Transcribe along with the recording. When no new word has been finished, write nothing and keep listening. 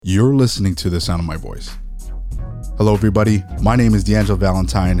You're listening to the sound of my voice. Hello, everybody. My name is D'Angelo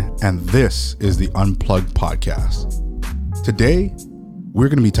Valentine, and this is the Unplugged Podcast. Today, we're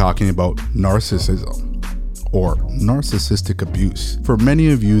going to be talking about narcissism or narcissistic abuse. For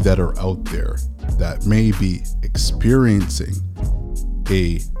many of you that are out there that may be experiencing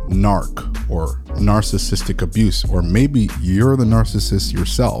a narc or narcissistic abuse, or maybe you're the narcissist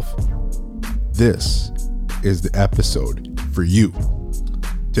yourself, this is the episode for you.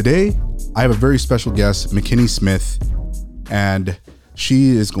 Today, I have a very special guest, McKinney Smith, and she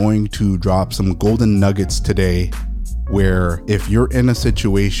is going to drop some golden nuggets today where if you're in a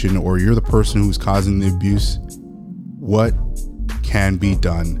situation or you're the person who's causing the abuse, what can be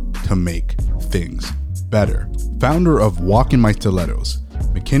done to make things better. Founder of Walking My Stilettos,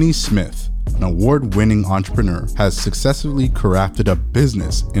 McKinney Smith, an award-winning entrepreneur, has successfully crafted a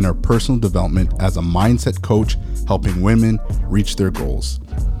business in her personal development as a mindset coach, helping women reach their goals.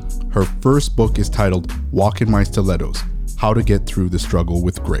 Her first book is titled Walking My Stilettos: How to Get Through the Struggle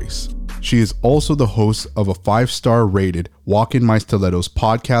with Grace. She is also the host of a 5-star rated Walking My Stilettos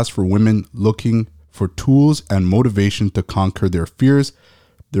podcast for women looking for tools and motivation to conquer their fears,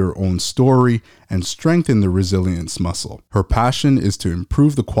 their own story, and strengthen the resilience muscle. Her passion is to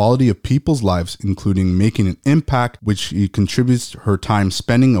improve the quality of people's lives, including making an impact, which she contributes her time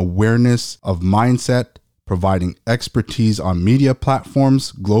spending awareness of mindset, providing expertise on media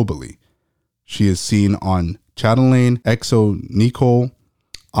platforms globally. She is seen on Channel Lane, Exo Nicole,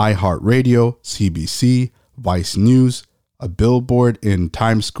 iHeartRadio, CBC, Vice News, a billboard in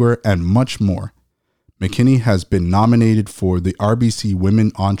Times Square, and much more. McKinney has been nominated for the RBC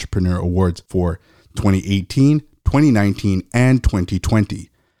Women Entrepreneur Awards for 2018, 2019, and 2020,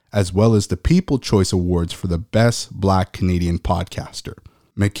 as well as the People Choice Awards for the Best Black Canadian Podcaster.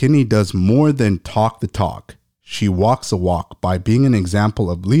 McKinney does more than talk the talk. She walks the walk by being an example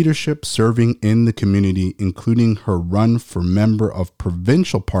of leadership, serving in the community, including her run for member of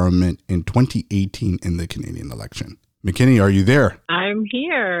provincial parliament in 2018 in the Canadian election. McKinney, are you there? I'm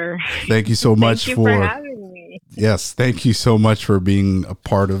here. Thank you so much for having me. Yes, thank you so much for being a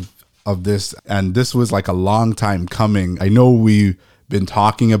part of this. And this was like a long time coming. I know we've been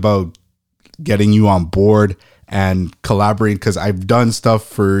talking about getting you on board and collaborating because I've done stuff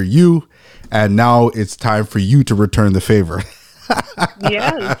for you, and now it's time for you to return the favor.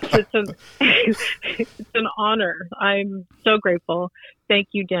 Yes, it's an honor. I'm so grateful. Thank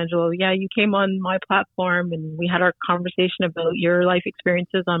you, D'Angelo. Yeah, you came on my platform and we had our conversation about your life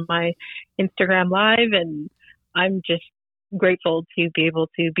experiences on my Instagram Live, and I'm just grateful to be able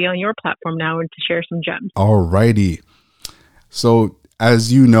to be on your platform now and to share some gems. All righty. So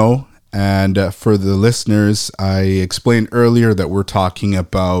as you know, and for the listeners, I explained earlier that we're talking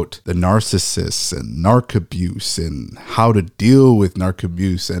about the narcissists and narc abuse and how to deal with narc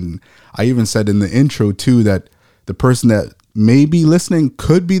abuse. And I even said in the intro too that the person that may be listening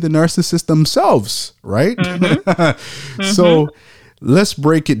could be the narcissist themselves, right? Mm-hmm. So let's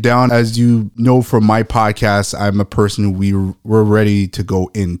break it down. As you know from my podcast, I'm a person we're ready to go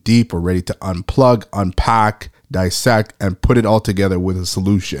in deep. We're ready to unplug, unpack, dissect, and put it all together with a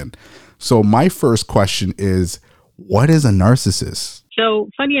solution. So my first question is, what is a narcissist? So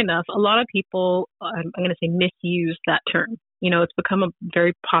funny enough, a lot of people, I'm going to say, misuse that term. You know, it's become a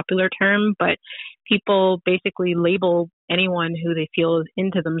very popular term, but people basically label anyone who they feel is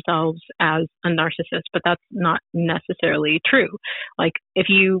into themselves as a narcissist, but that's not necessarily true. Like if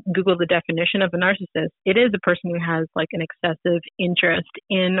you Google the definition of a narcissist, it is a person who has like an excessive interest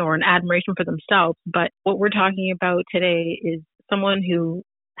in or an admiration for themselves. But what we're talking about today is someone who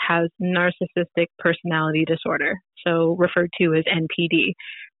has narcissistic personality disorder, so referred to as NPD.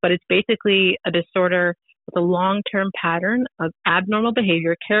 But it's basically a disorder with a long-term pattern of abnormal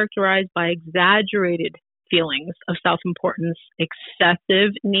behavior characterized by exaggerated feelings of self-importance,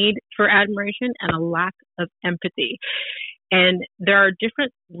 excessive need for admiration, and a lack of empathy. And there are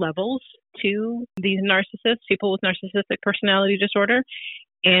different levels to these narcissists, people with narcissistic personality disorder.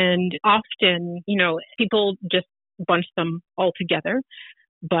 And often, you know, people just bunch them all together.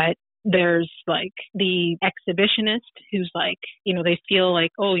 But there's like the exhibitionist who's like, you know, they feel like,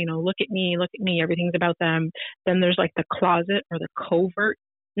 oh, you know, look at me, everything's about them. Then there's like the closet or the covert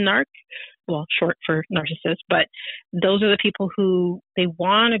narc, well, short for narcissist, but those are the people who they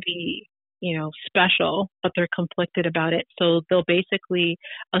want to be, you know, special, but they're conflicted about it. So they'll basically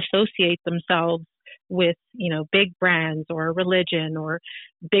associate themselves with, you know, big brands or religion or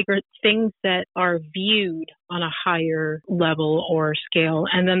bigger things that are viewed on a higher level or scale.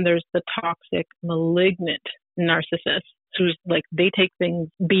 And then there's the toxic, malignant narcissist who's like, they take things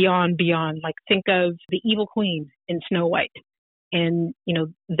beyond. Like think of the evil queen in Snow White. And,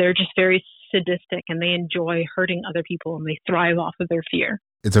 they're just very sadistic and they enjoy hurting other people and they thrive off of their fear.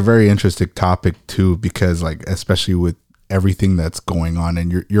 It's a very interesting topic too, because like, especially with everything that's going on,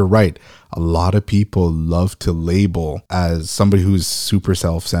 and you're right, a lot of people love to label as somebody who's super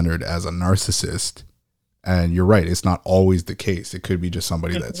self-centered as a narcissist. And you're right, it's not always the case. It could be just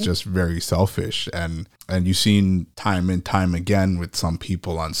somebody that's just very selfish. And you've seen time and time again with some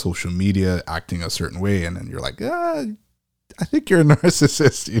people on social media acting a certain way, and then you're like, I think you're a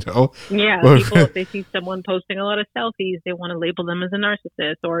narcissist, Yeah, people, if they see someone posting a lot of selfies, they want to label them as a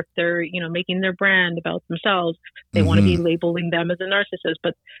narcissist. Or if they're, making their brand about themselves, they want to be labeling them as a narcissist.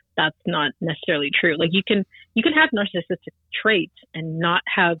 But that's not necessarily true. Like you can have narcissistic traits and not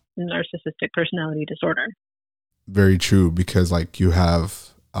have narcissistic personality disorder. Very true, because like you have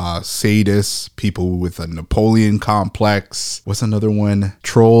sadists, people with a Napoleon complex. What's another one?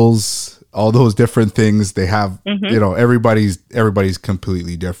 Trolls. All those different things they have, everybody's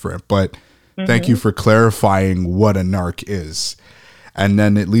completely different. But thank you for clarifying what a narc is. And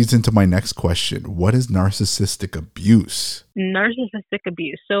then it leads into my next question. What is narcissistic abuse? Narcissistic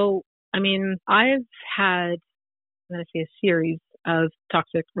abuse. So, I've had, I'm going to say, a series of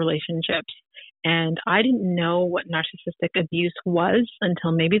toxic relationships. And I didn't know what narcissistic abuse was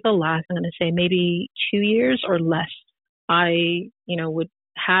until maybe the last, I'm going to say maybe 2 years or less. I, would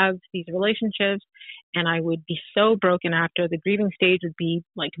have these relationships and I would be so broken after. The grieving stage would be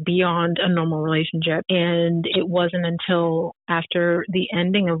like beyond a normal relationship. And it wasn't until after the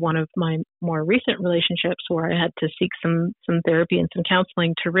ending of one of my more recent relationships where I had to seek some therapy and some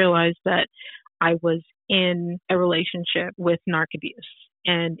counseling to realize that I was in a relationship with narc abuse.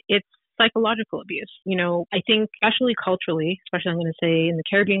 And it's psychological abuse. I think especially culturally, especially I'm going to say in the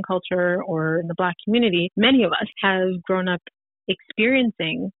Caribbean culture or in the Black community, many of us have grown up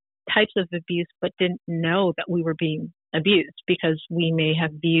experiencing types of abuse but didn't know that we were being abused, because we may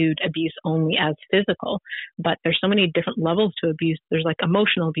have viewed abuse only as physical. But there's so many different levels to abuse. There's like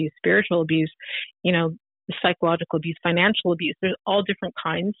emotional abuse, spiritual abuse, psychological abuse, financial abuse. There's all different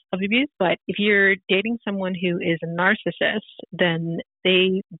kinds of abuse. But if you're dating someone who is a narcissist, then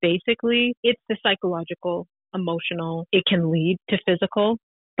they basically, it's the psychological, emotional, it can lead to physical,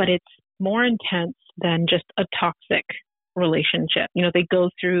 but it's more intense than just a toxic relationship. They go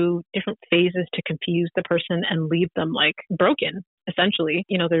through different phases to confuse the person and leave them like broken, essentially.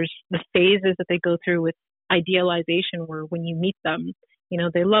 There's the phases that they go through with idealization, where when you meet them,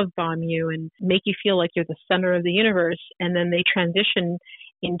 they love bomb you and make you feel like you're the center of the universe. And then they transition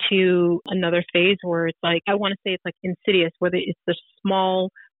into another phase where it's like, I want to say it's like insidious, where it's the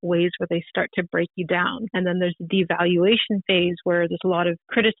small ways where they start to break you down. And then there's the devaluation phase where there's a lot of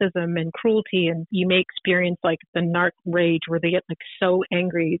criticism and cruelty, and you may experience like the narc rage where they get like so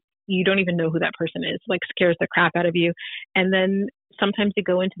angry you don't even know who that person is, like scares the crap out of you. And then sometimes they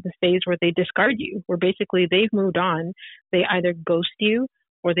go into the phase where they discard you, where basically they've moved on. They either ghost you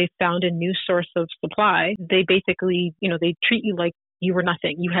or they found a new source of supply. They basically, they treat you like you were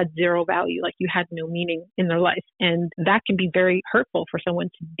nothing. You had zero value, like you had no meaning in their life. And that can be very hurtful for someone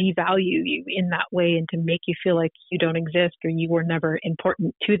to devalue you in that way and to make you feel like you don't exist or you were never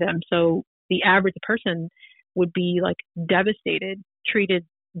important to them. So the average person would be like devastated, treated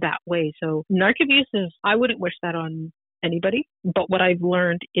that way. So narc abuse is, I wouldn't wish that on anybody. But what I've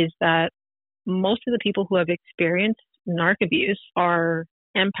learned is that most of the people who have experienced narc abuse are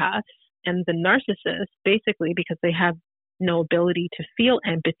empaths, and the narcissists, basically because they have no ability to feel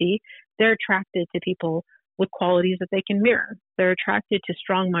empathy, they're attracted to people with qualities that they can mirror. They're attracted to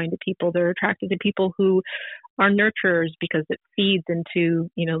strong-minded people. They're attracted to people who are nurturers because it feeds into,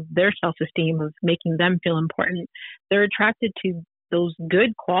 their self-esteem of making them feel important. They're attracted to those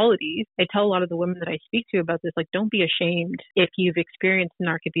good qualities. I tell a lot of the women that I speak to about this, like, don't be ashamed if you've experienced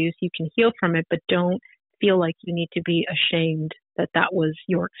narc abuse. You can heal from it, but don't feel like you need to be ashamed that that was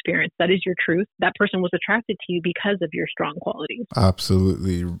your experience. That is your truth. That person was attracted to you because of your strong qualities.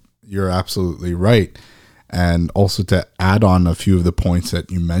 Absolutely. You're absolutely right. And also to add on a few of the points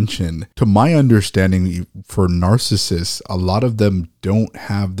that you mentioned, to my understanding, for narcissists, a lot of them don't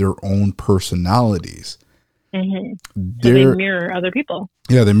have their own personalities. Mm-hmm. So they mirror other people.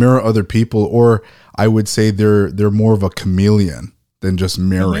 Yeah, they mirror other people, or I would say they're more of a chameleon than just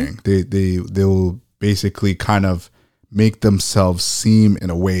mirroring. Mm-hmm. They'll basically kind of make themselves seem in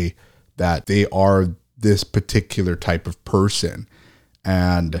a way that they are this particular type of person.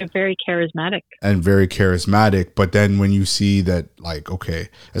 And they're very charismatic. But then when you see that, like, okay,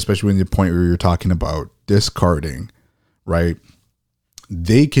 especially when the point where you're talking about discarding, right?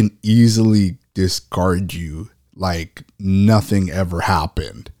 They can easily discard you like nothing ever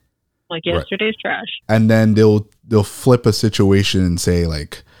happened. Like yesterday's trash. And then they'll flip a situation and say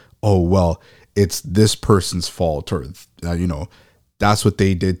like, oh, well, it's this person's fault, or that's what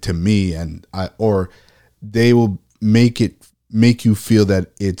they did to me, or they will make you feel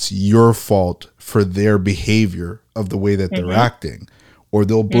that it's your fault for their behavior of the way that they're acting, or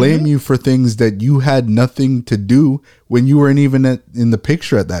they'll blame you for things that you had nothing to do when you weren't even in the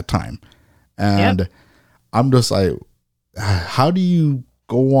picture at that time. And I'm just like, how do you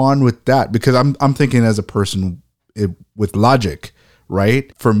go on with that? Because I'm thinking as a person with logic,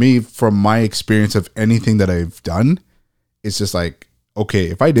 right? For me, from my experience of anything that I've done, it's just like, okay,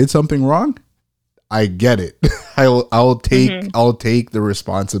 if I did something wrong, I get it. I'll take the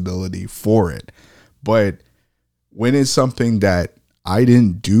responsibility for it. But when it's something that I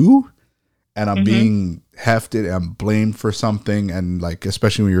didn't do and I'm being hefted and blamed for something, and like,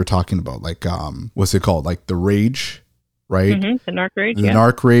 especially when you're talking about like, what's it called? Like the rage, right? The narc rage. The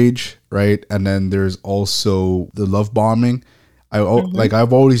narc rage, right? And then there's also the love bombing. Like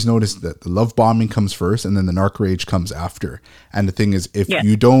I've always noticed that the love bombing comes first and then the narc rage comes after. And the thing is, if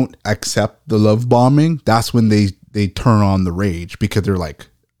you don't accept the love bombing, that's when they turn on the rage, because they're like,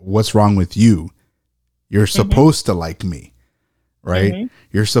 what's wrong with you? You're supposed to like me, right?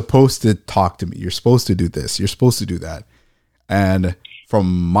 You're supposed to talk to me. You're supposed to do this. You're supposed to do that. And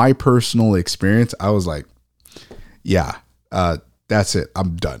from my personal experience, I was like, that's it.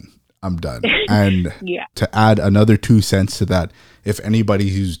 I'm done. And to add another 2 cents to that, if anybody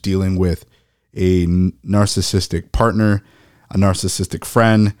who's dealing with a narcissistic partner, a narcissistic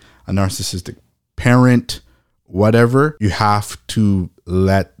friend, a narcissistic parent, whatever, you have to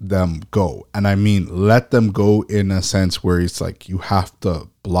let them go. And I mean, let them go in a sense where it's like, you have to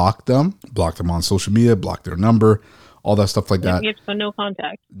block them on social media, block their number, all that stuff like that. So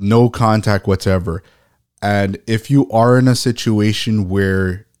no contact whatsoever. And if you are in a situation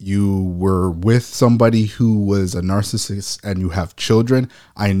where you were with somebody who was a narcissist and you have children,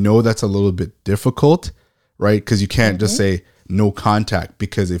 I know that's a little bit difficult, right? Because you can't just say no contact,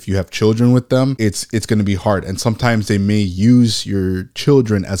 because if you have children with them, it's going to be hard. And sometimes they may use your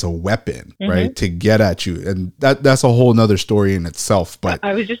children as a weapon, right, to get at you. And that's a whole nother story in itself. But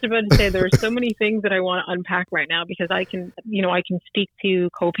I was just about to say, there are so many things that I want to unpack right now, because I can speak to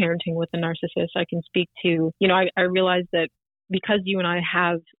co-parenting with a narcissist. I can speak to, I realize that because you and I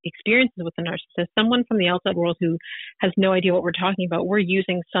have experiences with a narcissist, someone from the outside world who has no idea what we're talking about, we're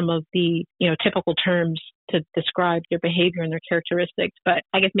using some of the, typical terms to describe their behavior and their characteristics. But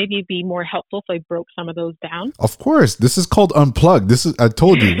I guess maybe it'd be more helpful if I broke some of those down. Of course. This is called Unplugged. I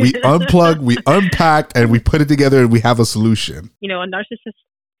told you, we unplugged, we unpacked, and we put it together and we have a solution. A narcissist,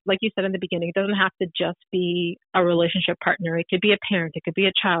 like you said in the beginning, it doesn't have to just be a relationship partner. It could be a parent. It could be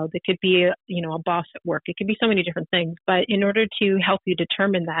a child. It could be a boss at work. It could be so many different things. But in order to help you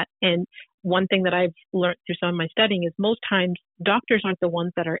determine that, and one thing that I've learned through some of my studying is most times doctors aren't the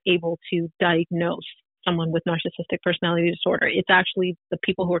ones that are able to diagnose someone with narcissistic personality disorder. It's actually the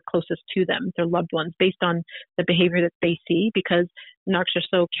people who are closest to them, their loved ones, based on the behavior that they see, because narcs are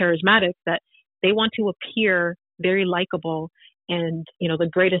so charismatic that they want to appear very likable and, the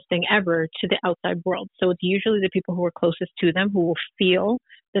greatest thing ever to the outside world. So it's usually the people who are closest to them who will feel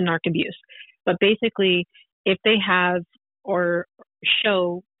the narc abuse. But basically, if they have or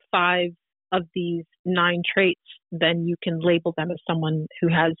show 5 of these 9 traits, then you can label them as someone who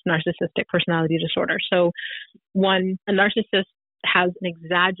has narcissistic personality disorder. So 1, a narcissist has an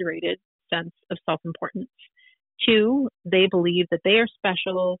exaggerated sense of self-importance. 2, they believe that they are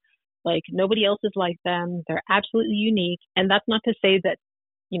special, like nobody else is like them. They're absolutely unique. And that's not to say that,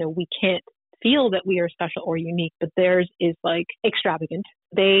 we can't feel that we are special or unique, but theirs is like extravagant.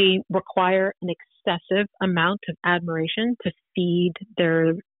 They require an excessive amount of admiration to feed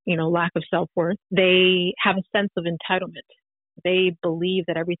their, lack of self-worth. They have a sense of entitlement. They believe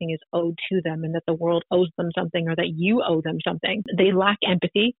that everything is owed to them and that the world owes them something, or that you owe them something. They lack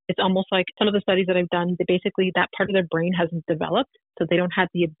empathy. It's almost like some of the studies that I've done, basically that part of their brain hasn't developed. So they don't have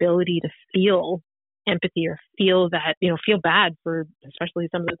the ability to feel empathy or feel that, feel bad for especially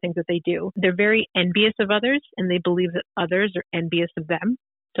some of the things that they do. They're very envious of others, and they believe that others are envious of them.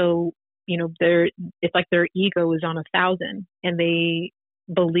 So, it's like their ego is on 1,000, and they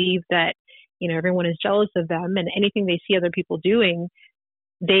believe that, everyone is jealous of them, and anything they see other people doing,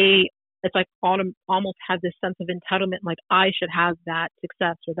 it's like almost have this sense of entitlement, like I should have that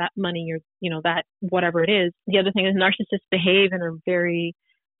success or that money or, that whatever it is. The other thing is narcissists behave in a very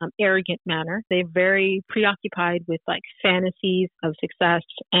arrogant manner. They're very preoccupied with like fantasies of success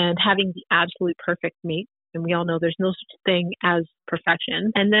and having the absolute perfect mate. And we all know there's no such thing as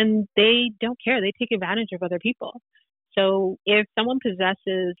perfection. And then they don't care. They take advantage of other people. So if someone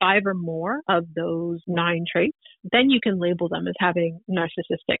possesses 5 or more of those 9 traits, then you can label them as having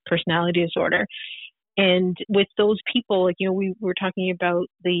narcissistic personality disorder. And with those people, like, we were talking about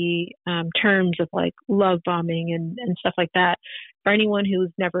the terms of like love bombing and stuff like that. For anyone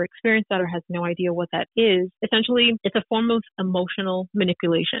who's never experienced that or has no idea what that is, essentially it's a form of emotional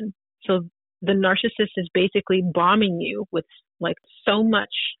manipulation. So the narcissist is basically bombing you with like so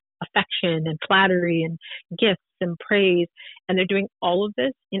much affection and flattery and gifts and praise. And they're doing all of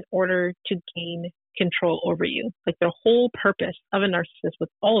this in order to gain control over you. Like the whole purpose of a narcissist with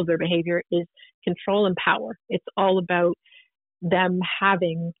all of their behavior is control and power. It's all about them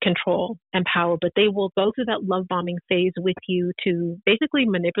having control and power, but they will go through that love bombing phase with you to basically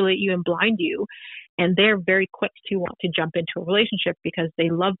manipulate you and blind you. And they're very quick to want to jump into a relationship because they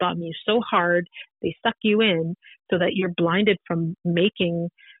love bomb you so hard, they suck you in so that you're blinded from making,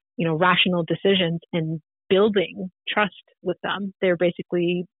 rational decisions and building trust with them. They're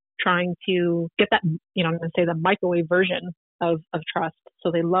basically trying to get that, I'm going to say the microwave version of trust.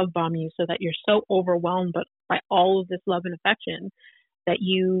 So they love bomb you so that you're so overwhelmed by all of this love and affection that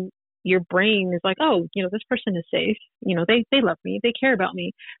your brain is like, oh, this person is safe. They love me. They care about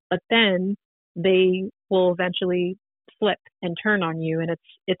me. But then they will eventually flip and turn on you. And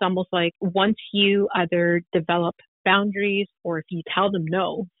it's almost like once you either develop boundaries or if you tell them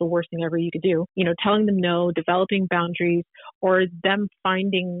no, the worst thing ever you could do, telling them no, developing boundaries, or them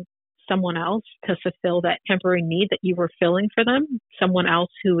finding someone else to fulfill that temporary need that you were filling for them, someone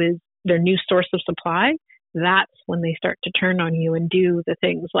else who is their new source of supply, that's when they start to turn on you and do the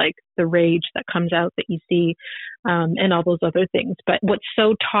things like the rage that comes out that you see and all those other things. But what's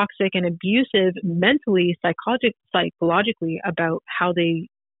so toxic and abusive mentally, psychologically about how they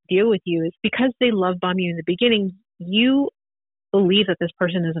deal with you is because they love bomb you in the beginning, you believe that this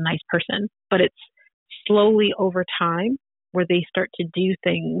person is a nice person, but it's slowly over time where they start to do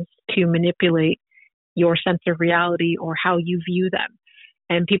things to manipulate your sense of reality or how you view them.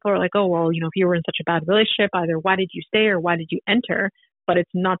 And people are like, oh, well, if you were in such a bad relationship, either why did you stay or why did you enter? But it's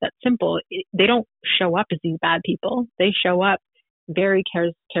not that simple. They don't show up as these bad people. They show up very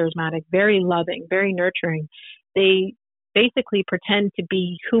charismatic, very loving, very nurturing. They basically pretend to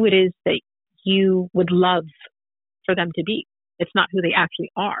be who it is that you would love for them to be. It's not who they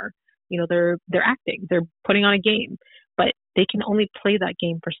actually are. They're acting, they're putting on a game, but they can only play that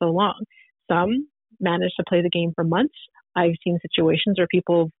game for so long. Some manage to play the game for months. I've seen situations where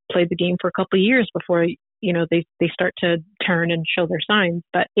people played the game for a couple of years before, they start to turn and show their signs,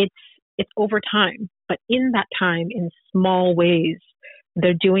 but it's over time. But in that time, in small ways,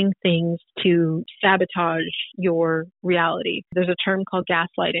 they're doing things to sabotage your reality. There's a term called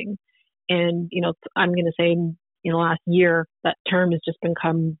gaslighting. And, I'm going to say in the last year, that term has just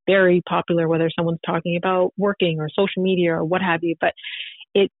become very popular, whether someone's talking about working or social media or what have you. But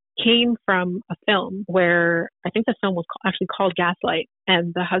it came from a film where I think the film was actually called Gaslight.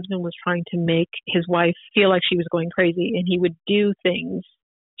 And the husband was trying to make his wife feel like she was going crazy. And he would do things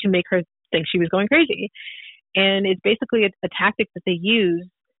to make her think she was going crazy. And it's basically a tactic that they use,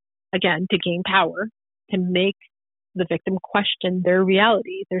 again, to gain power, to make the victim question their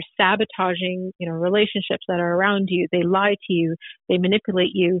reality. They're sabotaging, relationships that are around you. They lie to you. They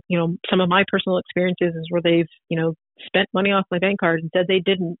manipulate you. Some of my personal experiences is where they've, spent money off my bank card and said they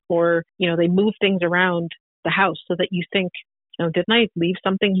didn't, or, they move things around the house so that you think, didn't I leave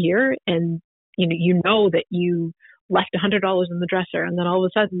something here? And, that you left $100 in the dresser, and then all of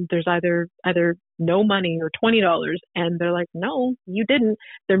a sudden there's either no money or $20, and they're like, no, you didn't.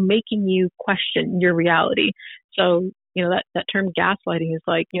 They're making you question your reality. So, that term gaslighting is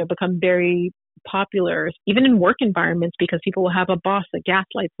like, become very popular, even in work environments, because people will have a boss that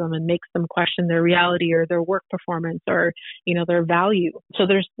gaslights them and makes them question their reality or their work performance or, their value. So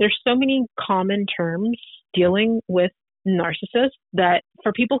there's so many common terms dealing with narcissists that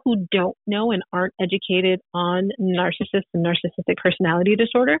for people who don't know and aren't educated on narcissists and narcissistic personality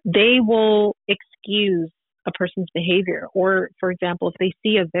disorder, they will excuse a person's behavior. Or, for example, if they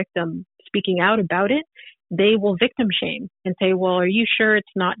see a victim speaking out about it, they will victim shame and say, well, are you sure it's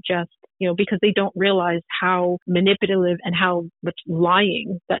not just, because they don't realize how manipulative and how much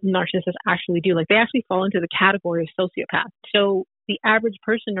lying that narcissists actually do. Like they actually fall into the category of sociopath. So the average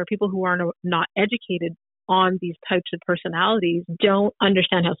person or people who are not educated on these types of personalities don't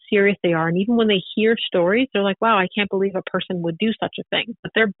understand how serious they are. And even when they hear stories, they're like, wow, I can't believe a person would do such a thing.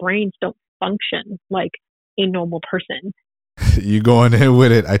 But their brains don't function like a normal person. You going in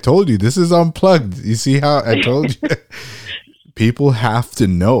with it. I told you, this is unplugged. You see how I told you? People have to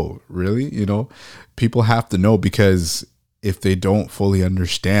know, really, people have to know, because if they don't fully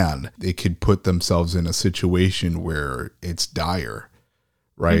understand, they could put themselves in a situation where it's dire,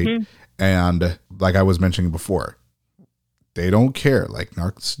 right? Mm-hmm. And like I was mentioning before, they don't care. Like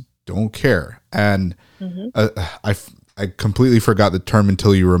narcs don't care. And I completely forgot the term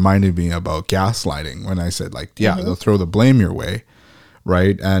until you reminded me about gaslighting when I said, like, yeah, they'll throw the blame your way,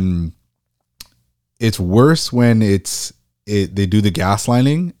 right? And it's worse when they do the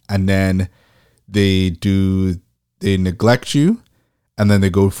gaslighting and then they neglect you, and then they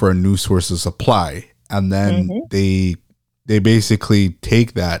go for a new source of supply, and then they basically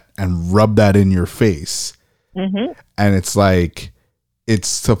take that and rub that in your face, and it's like it's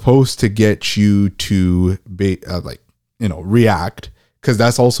supposed to get you to react, because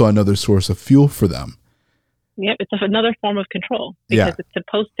that's also another source of fuel for them. Yep, it's another form of control, because it's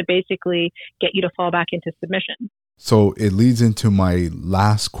supposed to basically get you to fall back into submission. So it leads into my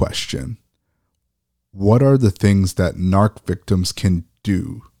last question. What are the things that narc victims can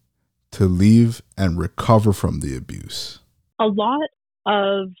do to leave and recover from the abuse? A lot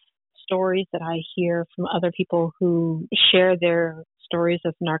of stories that I hear from other people who share their stories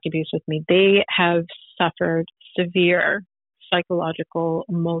of narc abuse with me, they have suffered severe psychological,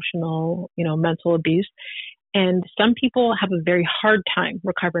 emotional, mental abuse. And some people have a very hard time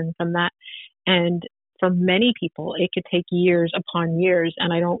recovering from that. And for many people, it could take years upon years.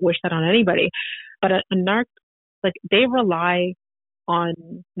 And I don't wish that on anybody. But a narc, like, they rely on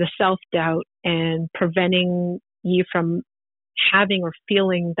the self-doubt and preventing you from having or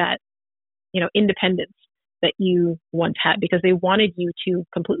feeling that, independence that you once had, because they wanted you to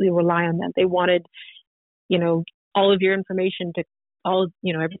completely rely on them. They wanted, all of your information to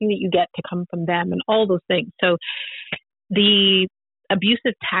everything that you get to come from them and all those things. So the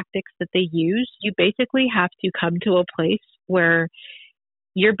abusive tactics that they use, you basically have to come to a place where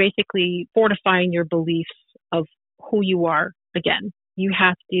you're basically fortifying your beliefs of who you are again. You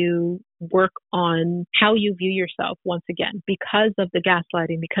have to work on how you view yourself once again, because of the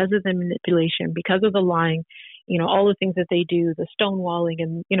gaslighting, because of the manipulation, because of the lying, all the things that they do, the stonewalling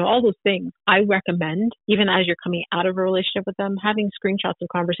and, all those things. I recommend, even as you're coming out of a relationship with them, having screenshots of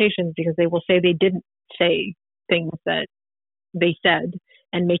conversations, because they will say they didn't say things that they said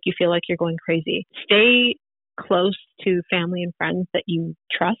and make you feel like you're going crazy. Stay close to family and friends that you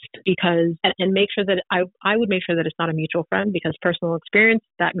trust, because and make sure that I would make sure that it's not a mutual friend, because personal experience,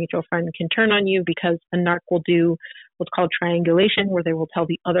 that mutual friend can turn on you, because a narc will do what's called triangulation, where they will tell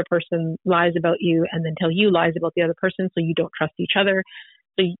the other person lies about you and then tell you lies about the other person, so you don't trust each other.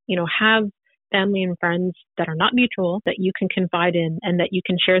 So, have family and friends that are not mutual, that you can confide in and that you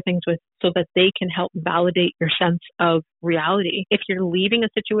can share things with, so that they can help validate your sense of reality. If you're leaving a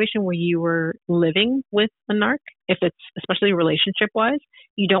situation where you were living with a narc, if it's especially relationship wise,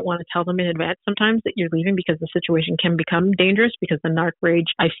 you don't want to tell them in advance sometimes that you're leaving, because the situation can become dangerous, because the narc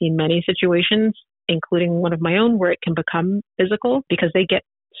rage, I've seen many situations, including one of my own, where it can become physical, because they get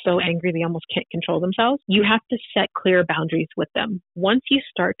so angry they almost can't control themselves. You have to set clear boundaries with them. Once you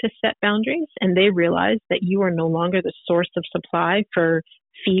start to set boundaries and they realize that you are no longer the source of supply for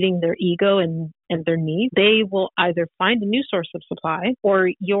feeding their ego and their needs, they will either find a new source of supply, or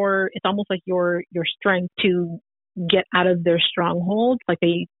it's almost like your strength to get out of their stronghold. Like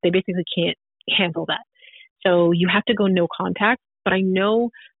they basically can't handle that. So you have to go no contact. But I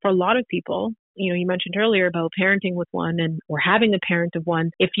know for a lot of people, you mentioned earlier about parenting with one or having a parent of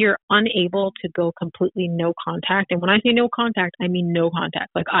one. If you're unable to go completely no contact, and when I say no contact, I mean no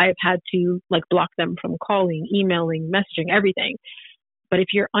contact. Like, I've had to block them from calling, emailing, messaging, everything. But if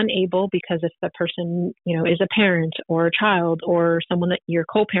you're unable, because if the person, is a parent or a child or someone that you're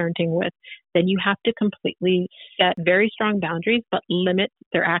co-parenting with, then you have to completely set very strong boundaries, but limit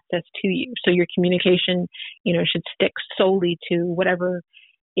their access to you. So your communication, should stick solely to whatever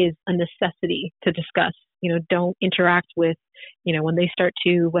is a necessity to discuss. Don't interact with, when they start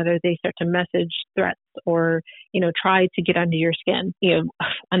to, whether they start to message threats or, try to get under your skin.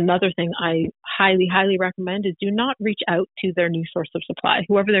 Another thing I highly, highly recommend is do not reach out to their new source of supply,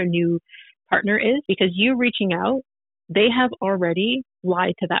 whoever their new partner is, because you reaching out, they have already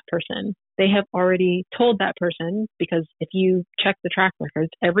lied to that person. They have already told that person, because if you check the track records,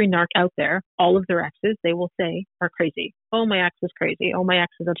 every narc out there, all of their exes, they will say, are crazy. Oh, my ex is crazy. Oh, my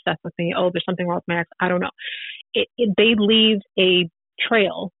ex is obsessed with me. Oh, there's something wrong with my ex. I don't know. They leave a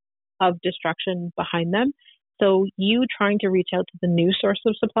trail of destruction behind them. So you trying to reach out to the new source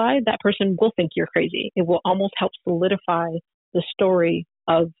of supply, that person will think you're crazy. It will almost help solidify the story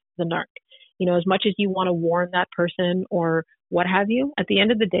of the narc. As much as you want to warn that person or what have you, at the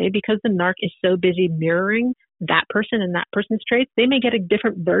end of the day, because the narc is so busy mirroring that person and that person's traits, they may get a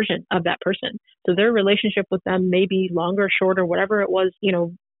different version of that person. So their relationship with them may be longer, shorter, whatever it was,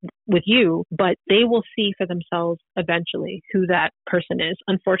 with you, but they will see for themselves eventually who that person is.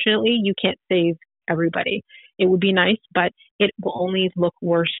 Unfortunately, you can't save everybody. It would be nice, but it will only look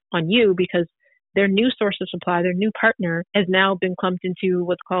worse on you because their new source of supply, their new partner, has now been clumped into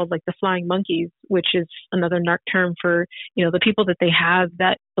what's called like the flying monkeys, which is another narc term for, the people that they have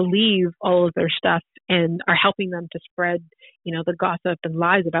that believe all of their stuff and are helping them to spread, the gossip and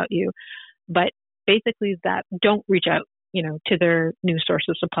lies about you. But basically that don't reach out, to their new source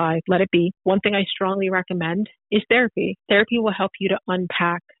of supply. Let it be. One thing I strongly recommend is therapy. Therapy will help you to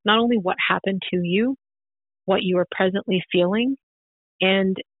unpack not only what happened to you, what you are presently feeling,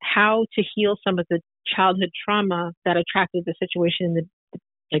 and how to heal some of the childhood trauma that attracted the situation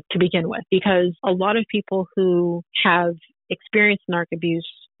to begin with. Because a lot of people who have experienced narc abuse,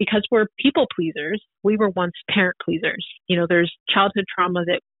 because we're people pleasers, we were once parent pleasers. There's childhood trauma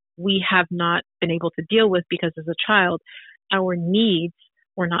that we have not been able to deal with because as a child, our needs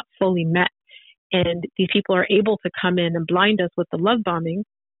were not fully met. And these people are able to come in and blind us with the love bombing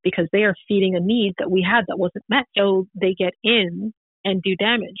because they are feeding a need that we had that wasn't met. So they get in and do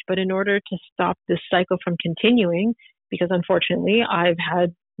damage. But in order to stop this cycle from continuing, because unfortunately I've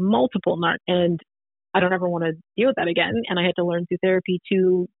had multiple narcs and I don't ever want to deal with that again. And I had to learn through therapy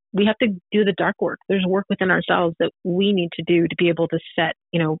we have to do the dark work. There's work within ourselves that we need to do to be able to set,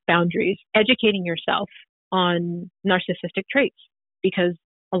 boundaries, educating yourself on narcissistic traits, because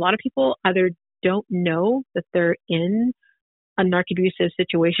a lot of people either don't know that they're in a narc abusive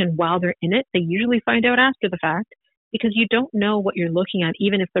situation while they're in it. They usually find out after the fact because you don't know what you're looking at,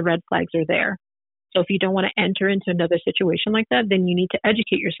 even if the red flags are there. So if you don't want to enter into another situation like that, then you need to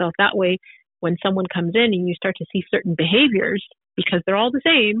educate yourself. That way, when someone comes in and you start to see certain behaviors, because they're all the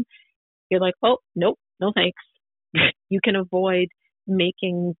same, you're like, oh, nope, no thanks. You can avoid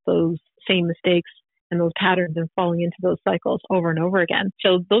making those same mistakes and those patterns and falling into those cycles over and over again.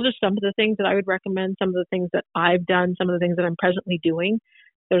 So those are some of the things that I would recommend, some of the things that I've done, some of the things that I'm presently doing.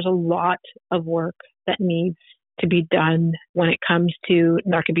 There's a lot of work that needs to be done when it comes to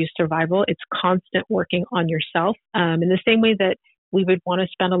narc abuse survival. It's constant working on yourself. In the same way that we would want to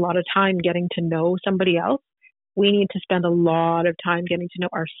spend a lot of time getting to know somebody else, we need to spend a lot of time getting to know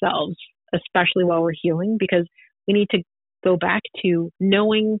ourselves, especially while we're healing, because we need to go back to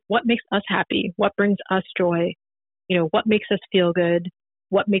knowing what makes us happy, what brings us joy, what makes us feel good,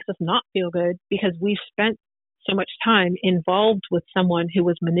 what makes us not feel good, because we've spent so much time involved with someone who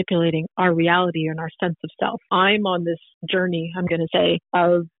was manipulating our reality and our sense of self. I'm on this journey, I'm going to say,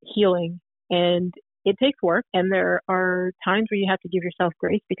 of healing, and it takes work. And there are times where you have to give yourself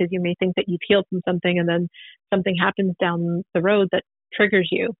grace because you may think that you've healed from something and then something happens down the road that triggers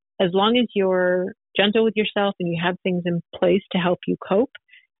you. As long as you're gentle with yourself and you have things in place to help you cope,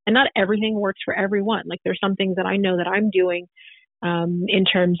 and not everything works for everyone. Like there's some things that I know that I'm doing in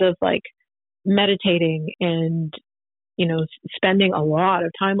terms of like meditating and, spending a lot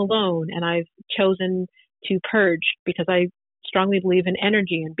of time alone. And I've chosen to purge because I strongly believe in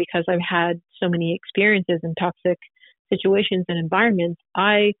energy. And because I've had so many experiences in toxic situations and environments,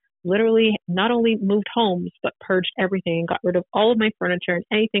 I literally not only moved homes, but purged everything and got rid of all of my furniture and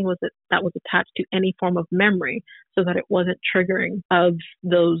anything that was attached to any form of memory so that it wasn't triggering of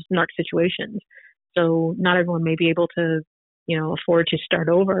those narc situations. So not everyone may be able to, afford to start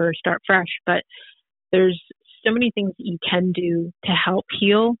over or start fresh, but there's so many things that you can do to help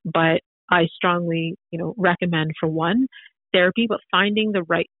heal. But I strongly, recommend, for one, therapy, but finding the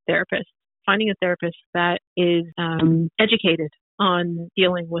right therapist, finding a therapist that is educated on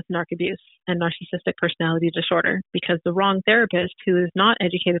dealing with narc abuse and narcissistic personality disorder, because the wrong therapist who is not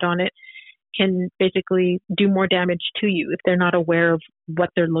educated on it can basically do more damage to you if they're not aware of what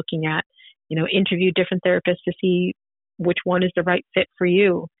they're looking at. Interview different therapists to see which one is the right fit for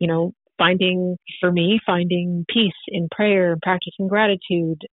you. Finding peace in prayer and practicing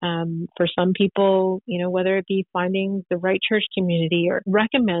gratitude. For some people, whether it be finding the right church community, or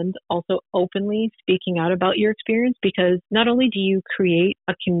recommend also openly speaking out about your experience, because not only do you create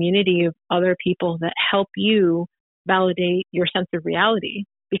a community of other people that help you validate your sense of reality,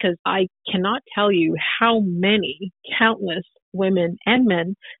 because I cannot tell you how many countless women and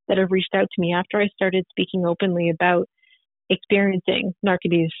men that have reached out to me after I started speaking openly about experiencing narc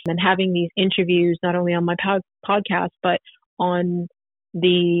abuse and having these interviews, not only on my podcast, but on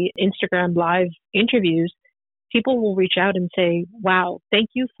the Instagram live interviews. People will reach out and say, wow, thank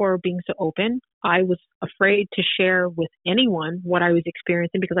you for being so open. I was afraid to share with anyone what I was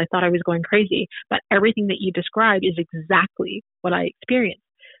experiencing because I thought I was going crazy. But everything that you described is exactly what I experienced.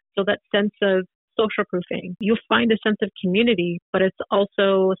 So that sense of social proofing. You'll find a sense of community, but it's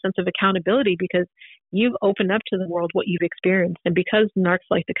also a sense of accountability because you've opened up to the world what you've experienced. And because narcs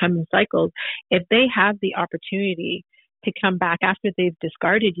like to come in cycles, if they have the opportunity to come back after they've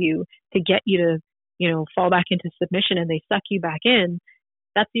discarded you to get you to, fall back into submission and they suck you back in,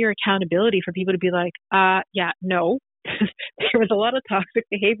 that's your accountability for people to be like, no. There was a lot of toxic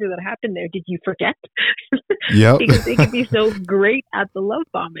behavior that happened there. Did you forget? Yep. Because they can be so great at the love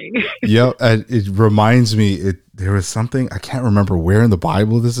bombing. Yep. It reminds me, there was something, I can't remember where in the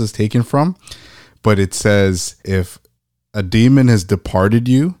Bible this is taken from, but it says if a demon has departed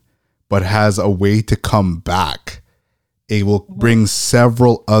you, but has a way to come back, it will bring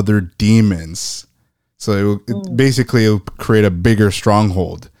several other demons. So basically it will create a bigger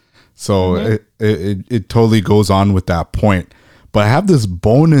stronghold. So it totally goes on with that point. But I have this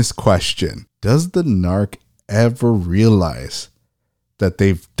bonus question. Does the narc ever realize that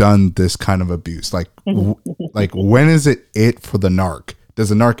they've done this kind of abuse? Like when is it for the narc? Does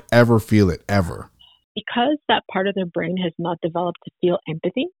the narc ever feel it ever? Because that part of their brain has not developed to feel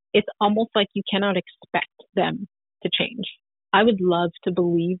empathy, it's almost like you cannot expect them to change. I would love to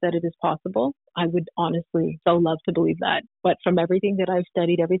believe that it is possible. I would honestly so love to believe that. But from everything that I've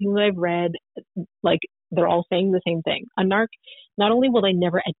studied, everything that I've read, like they're all saying the same thing. A narc, not only will they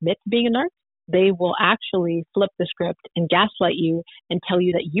never admit to being a narc, they will actually flip the script and gaslight you and tell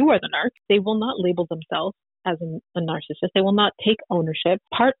you that you are the narc. They will not label themselves as a narcissist. They will not take ownership.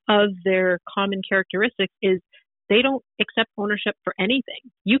 Part of their common characteristics is they don't accept ownership for anything.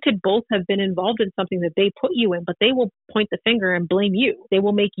 You could both have been involved in something that they put you in, but they will point the finger and blame you. They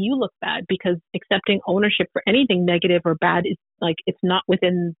will make you look bad because accepting ownership for anything negative or bad is like, it's not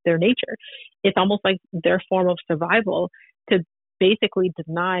within their nature. It's almost like their form of survival to basically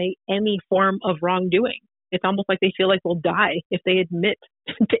deny any form of wrongdoing. It's almost like they feel like they'll die if they admit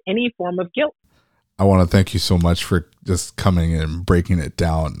to any form of guilt. I want to thank you so much for just coming in and breaking it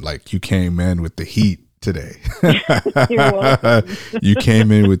down. Like you came in with the heat today. You're welcome. You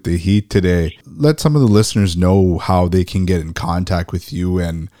came in with the heat today. Let some of the listeners know how they can get in contact with you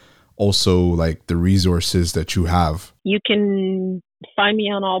and also like the resources that you have. You can find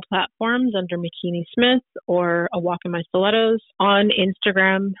me on all platforms under McKinney Smith or A Walk in My Stilettos. On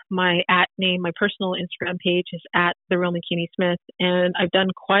Instagram, my personal Instagram page is at The Real McKinney Smith. And I've done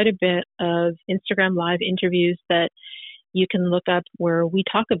quite a bit of Instagram live interviews that you can look up where we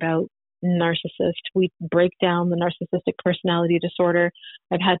talk about narcissist. We break down the narcissistic personality disorder.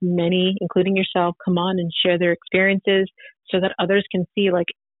 I've had many, including yourself, come on and share their experiences so that others can see like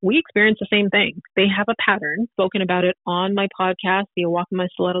we experience the same thing. They have a pattern. Spoken about it on my podcast, the A Walk in My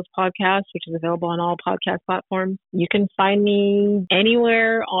Stilettos podcast, which is available on all podcast platforms. You can find me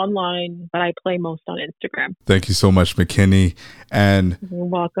anywhere online, but I play most on Instagram. Thank you so much, McKinney. And you're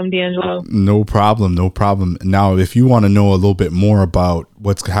welcome, D'Angelo. No problem. Now, if you want to know a little bit more about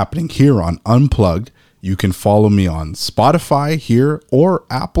what's happening here on Unplugged, you can follow me on Spotify here or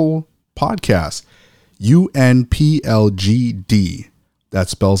Apple Podcasts. UNPLGD. That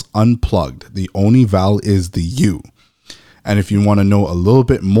spells unplugged. The only vowel is the U. And if you want to know a little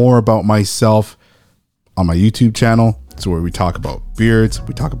bit more about myself, on my YouTube channel, it's where we talk about beards,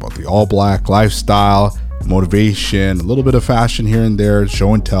 we talk about the all black lifestyle, motivation, a little bit of fashion here and there,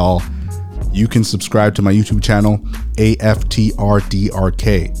 show and tell. You can subscribe to my YouTube channel,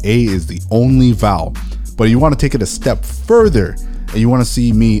 AFTRDRK. A is the only vowel. But you want to take it a step further and you want to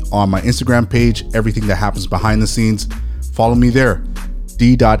see me on my Instagram page, everything that happens behind the scenes, follow me there.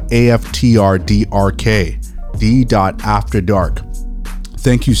 D.AFTRDRK, D.AfterDark.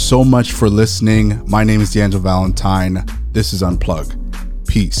 Thank you so much for listening. My name is D'Angelo Valentine. This is Unplugged.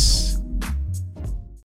 Peace.